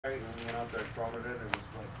When we went out there, quoted it, it was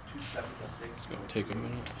like 276. It's gonna take a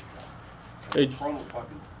minute. Hey, Hey,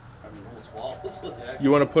 fucking, I mean, almost flawless. you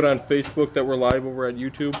want to put on Facebook that we're live over at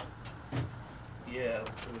YouTube? Yeah,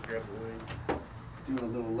 let me grab the wing. Doing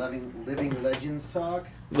a little living legends talk.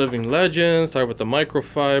 Living Legends, talk about the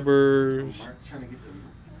microfibers. Mark's trying to get them.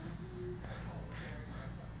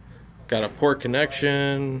 Got a port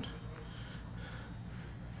connection.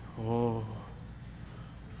 Oh.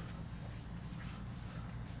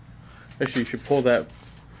 Actually, you should pull the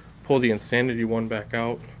Insanity one back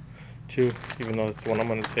out, too, even though it's the one I'm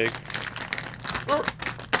going to take.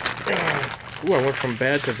 Ooh, I went from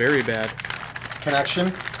bad to very bad.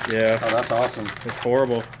 Connection? Yeah. Oh, that's awesome. It's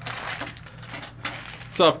horrible.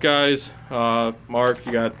 What's up, guys? Mark,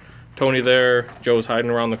 you got Tony there. Joe's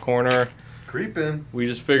hiding around the corner. Creeping. We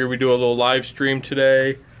just figured we'd do a little live stream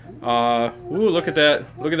today. Ooh, look at that.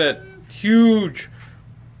 Look at that. Huge.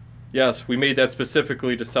 Yes, we made that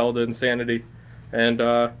specifically to sell the Insanity.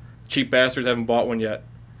 And cheap bastards haven't bought one yet.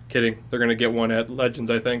 Kidding. They're going to get one at Legends,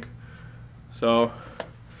 I think. So,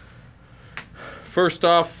 first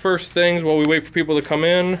things, while we wait for people to come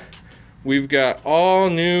in, we've got all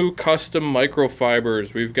new custom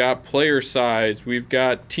microfibers. We've got player size. We've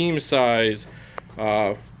got team size.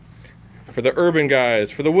 For the urban guys,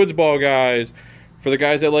 for the woods ball guys, for the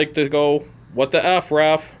guys that like to go, what the F,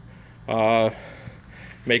 ref?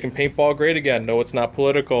 Making paintball great again. No, it's not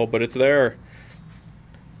political, but it's there.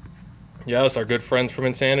 Yes, our good friends from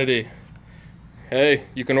Insanity. Hey,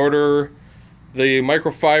 you can order the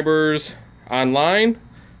microfibers online,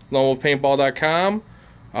 lonewolfpaintball.com.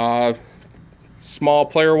 Small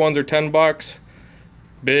player ones are 10 bucks.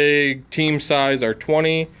 Big team size are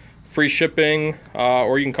 20. Free shipping,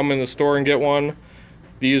 or you can come in the store and get one.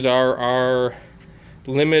 These are our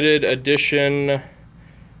limited edition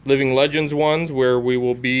Living Legends ones, where we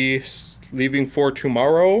will be leaving for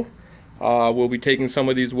tomorrow. We'll be taking some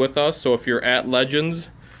of these with us, so if you're at Legends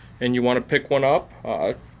and you want to pick one up,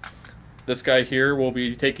 this guy here will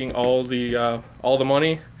be taking all the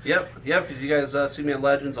money. Yep. If you guys see me at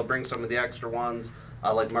Legends, I'll bring some of the extra ones.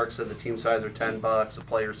 Like Mark said, the team size are 10 bucks, the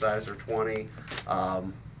player size are 20.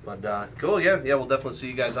 But cool, yeah, we'll definitely see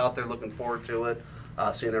you guys out there. Looking forward to it.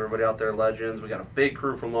 Seeing everybody out there at Legends. We got a big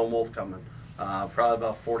crew from Lone Wolf coming. Probably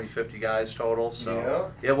about 40-50 guys total.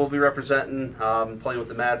 So yeah, we'll be representing, playing with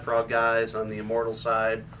the Mad Frog guys on the Immortal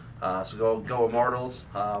side. So go Immortals.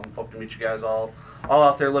 Hope to meet you guys all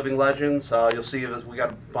out there living Legends. You'll see we got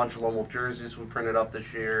a bunch of Lone Wolf jerseys we printed up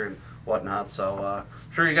this year and whatnot. So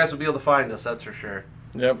I'm sure you guys will be able to find us. That's for sure.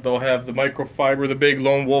 Yep, they'll have the microfiber, the big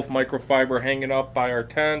Lone Wolf microfiber hanging up by our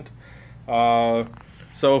tent.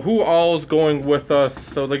 So who all is going with us?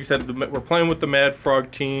 So like I said, we're playing with the Mad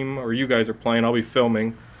Frog team, or you guys are playing. I'll be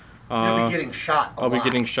filming. You'll be getting shot a lot. I'll be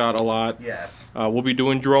getting shot a lot. Yes. We'll be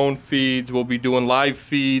doing drone feeds. We'll be doing live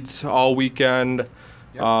feeds all weekend.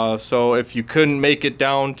 Yep. So if you couldn't make it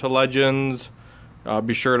down to Legends,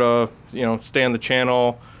 be sure to stay on the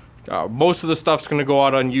channel. Most of the stuff's going to go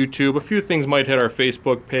out on YouTube. A few things might hit our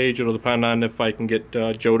Facebook page. It'll depend on if I can get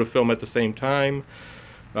Joe to film at the same time.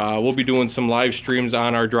 We'll be doing some live streams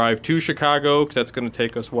on our drive to Chicago, because that's going to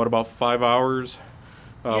take us, what, about 5 hours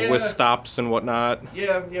with stops and whatnot.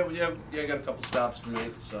 Yeah, I got a couple stops to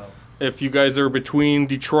make. So if you guys are between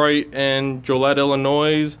Detroit and Joliet,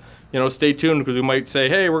 Illinois, stay tuned, because we might say,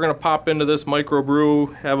 hey, we're going to pop into this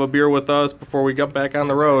microbrew, have a beer with us before we get back on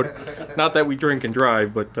the road. Not that we drink and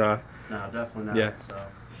drive, but no, definitely not. Yeah.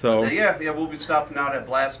 So yeah, we'll be stopping out at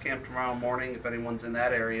Blast Camp tomorrow morning. If anyone's in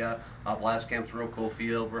that area, Blast Camp's a real cool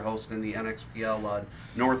field. We're hosting the NXPL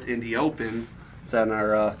North Indy Open. It's on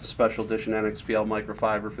our special edition NXPL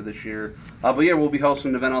microfiber for this year. But yeah, we'll be hosting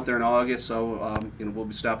an event out there in August, so we'll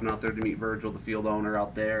be stopping out there to meet Virgil, the field owner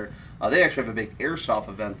out there. They actually have a big airsoft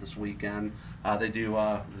event this weekend. They do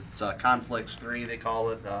it's Conflicts 3, they call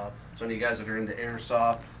it. So any of you guys that are into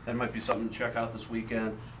airsoft, that might be something to check out this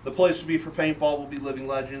weekend. The place to be for paintball will be Living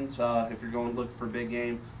Legends. If you're going looking for a big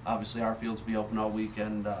game, obviously our fields will be open all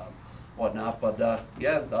weekend, whatnot. But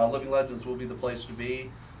yeah, Living Legends will be the place to be.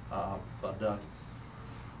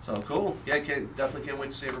 So cool. Yeah, definitely can't wait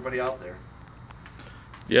to see everybody out there.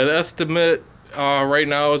 Yeah, the estimate right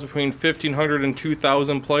now is between 1,500 and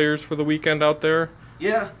 2,000 players for the weekend out there.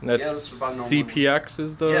 Yeah, and that's about CPX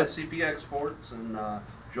is the... Yeah, CPX Sports in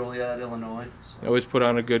Joliet, Illinois. So. They always put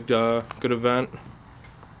on a good event.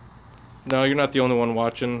 No, you're not the only one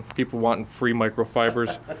watching. People wanting free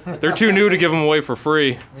microfibers. They're too new to give them away for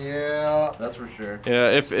free. Yeah, that's for sure. Yeah,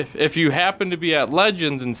 if you happen to be at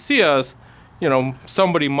Legends and see us,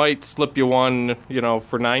 somebody might slip you one,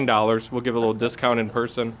 for $9. We'll give a little discount in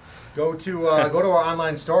person. Go to our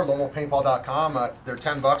online store, lomopaintball.com. They're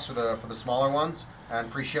 $10 for the smaller ones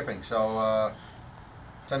and free shipping. So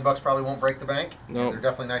 $10 probably won't break the bank. No, They're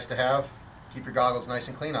definitely nice to have. Keep your goggles nice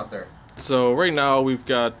and clean out there. So right now we've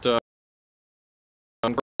got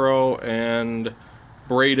and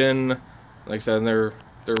Braden, like I said, and they're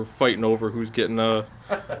fighting over who's getting a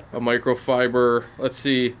microfiber. Let's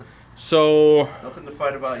see. So nothing to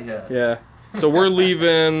fight about yet. yeah. So we're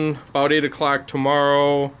leaving about 8 o'clock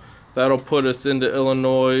tomorrow. That'll put us into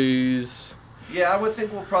Illinois. Yeah, I would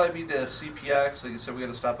think we'll probably be to CPX. Like I said, we got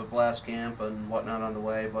to stop at Blast Camp and whatnot on the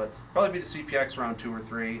way, but probably be to CPX around 2 or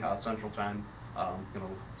 3 Central Time.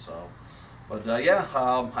 So. But yeah,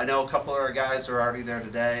 I know a couple of our guys are already there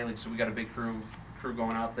today. Like so, we got a big crew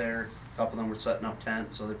going out there. A couple of them were setting up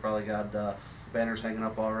tents, so they probably got banners hanging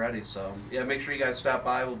up already. So yeah, make sure you guys stop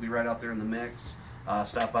by. We'll be right out there in the mix.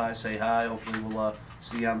 Stop by, say hi. Hopefully we'll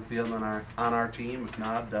see you on the field on our team. If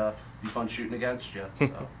not, be fun shooting against you.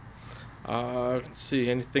 So. Let's see.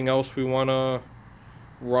 Anything else we want to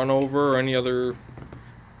run over? Or any other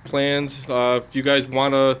plans? If you guys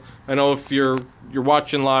want to, I know if you're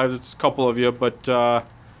watching live, it's a couple of you, but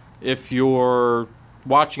if you're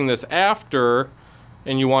watching this after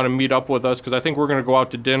and you want to meet up with us, because I think we're going to go out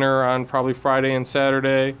to dinner on probably Friday and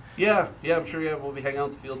Saturday. Yeah, I'm sure. Yeah, we'll be hanging out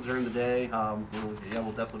in the field during the day.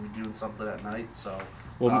 We'll definitely be doing something at night. So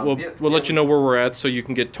we'll let you know where we're at, so you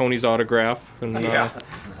can get Tony's autograph. And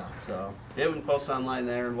so yeah, we can post online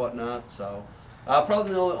there and whatnot. So.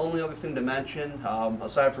 Probably the only other thing to mention,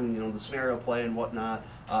 aside from the scenario play and whatnot,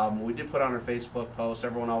 we did put on our Facebook post.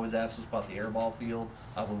 Everyone always asks us about the airball field.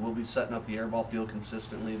 We will be setting up the airball field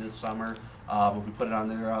consistently this summer. We put it on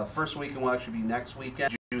there. The first weekend will actually be next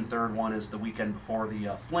weekend. June 3rd one is the weekend before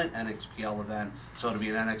the Flint NXPL event, so it'll be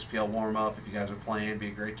an NXPL warm-up. If you guys are playing, it'd be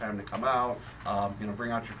a great time to come out.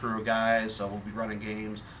 Bring out your crew of guys. So we'll be running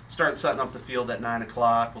games. Start setting up the field at 9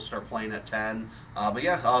 o'clock. We'll start playing at 10. But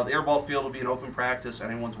yeah, the airball field will be an open practice.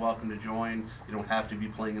 Anyone's welcome to join. You don't have to be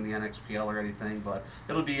playing in the NXPL or anything, but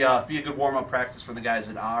it'll be a good warm-up practice for the guys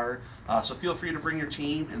that are. So feel free to bring your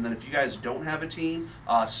team, and then if you guys don't have a team,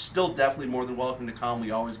 still definitely more than welcome to come.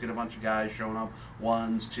 We always get a bunch of guys showing up,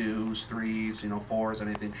 1s, 2s, 3s, 4s,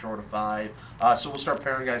 anything short of 5. So we'll start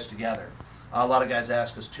pairing guys together. A lot of guys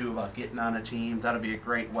ask us too about getting on a team. That'll be a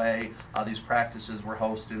great way. These practices we're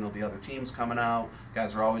hosting, there'll be other teams coming out.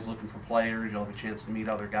 Guys are always looking for players. You'll have a chance to meet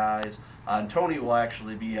other guys. And Tony will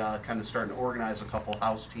actually be kind of starting to organize a couple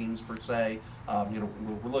house teams per se.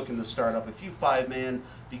 We're looking to start up a few 5-man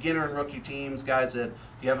beginner and rookie teams, guys that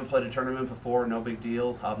if you haven't played a tournament before, no big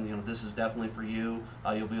deal. This is definitely for you.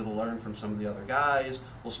 You'll be able to learn from some of the other guys.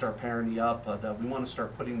 We'll start pairing you up, but we want to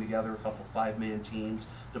start putting together a couple 5-man teams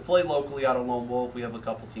to play locally out of Lone Wolf. We have a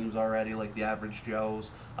couple teams already, like the Average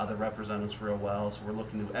Joes, that represent us real well. So we're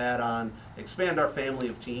looking to add on, expand our family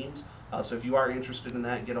of teams. So if you are interested in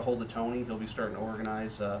that, get a hold of Tony. He'll be starting to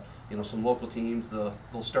organize, some local teams.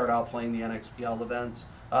 They'll start out playing the NXPL events,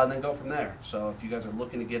 and then go from there. So if you guys are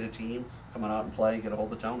looking to get a team, come on out and play. Get a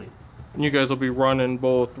hold of Tony. And you guys will be running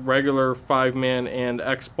both regular 5-man and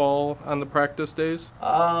X-ball on the practice days?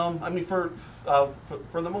 For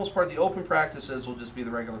the most part, the open practices will just be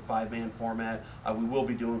the regular 5-man format. We will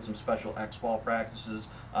be doing some special X-ball practices.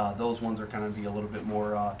 Those ones are kind of be a little bit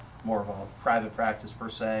more of a private practice per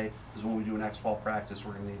se. Because when we do an X-ball practice,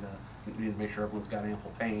 we're going to need to make sure everyone's got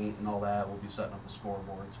ample paint and all that. We'll be setting up the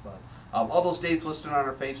scoreboards, but all those dates listed on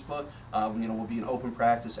our Facebook. We'll be an open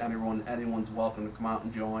practice. Anyone's welcome to come out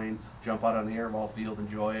and join, jump out on the airball field,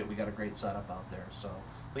 enjoy it. We got a great setup out there. So,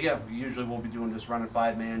 but yeah, usually we'll be doing just running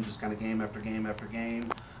 5-man, just kind of game after game after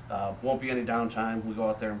game. Won't be any downtime. We go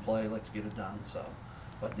out there and play, like to get it done. So,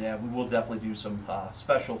 but yeah, we will definitely do some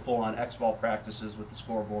special full-on X-ball practices with the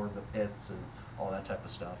scoreboard, the pits, and all that type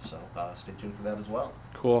of stuff. So stay tuned for that as well.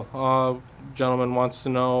 Cool. Gentleman wants to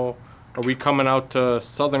know, are we coming out to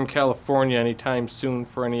Southern California anytime soon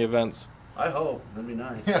for any events? I hope. That'd be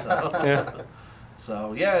nice. So. Yeah.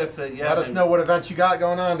 So yeah, let us know what events you got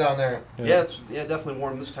going on down there. Yeah, it's definitely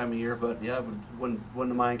warm this time of year, but yeah,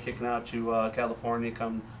 wouldn't mind kicking out to California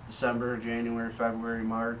come December, January, February,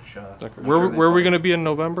 March. Where are we going to be in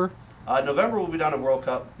November? November we'll be down at World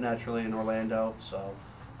Cup naturally in Orlando. So,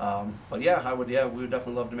 but yeah, we would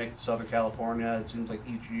definitely love to make it to Southern California. It seems like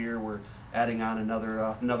each year we're adding on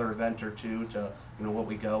another event or two to what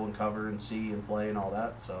we go and cover and see and play and all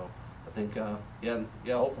that. So I think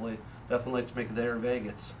hopefully. Definitely like to make it there in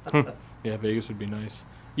Vegas. Yeah, Vegas would be nice.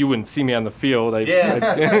 You wouldn't see me on the field. I'll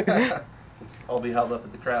be held up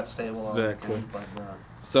at the craps table. Exactly. All weekend,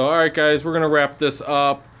 So, all right, guys, we're going to wrap this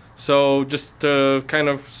up. So, just to kind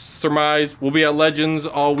of surmise, we'll be at Legends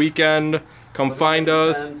all weekend. Come Living find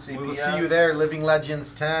us. Legends 10, We will CPF. see you there. Living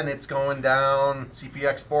Legends 10. It's going down. CP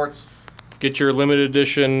Exports. Get your limited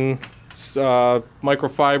edition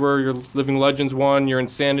microfiber, your Living Legends one, your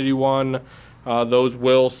Insanity one. Those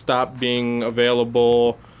will stop being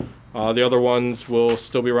available. The other ones will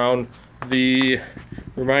still be around. The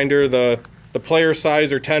reminder, the player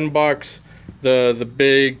size are $10. The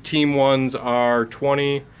big team ones are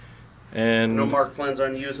 20. And I know Mark plans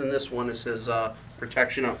on using this one as his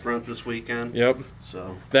protection up front this weekend. Yep.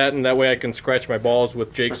 So That way I can scratch my balls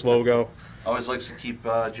with Jake's logo. always likes to keep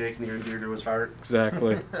Jake near and dear to his heart.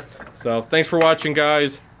 Exactly. So thanks for watching,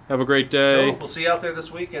 guys. Have a great day. Cool. We'll see you out there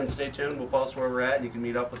this weekend. Stay tuned. We'll post where we're at, and you can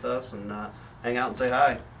meet up with us and hang out and say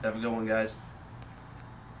hi. Have a good one, guys.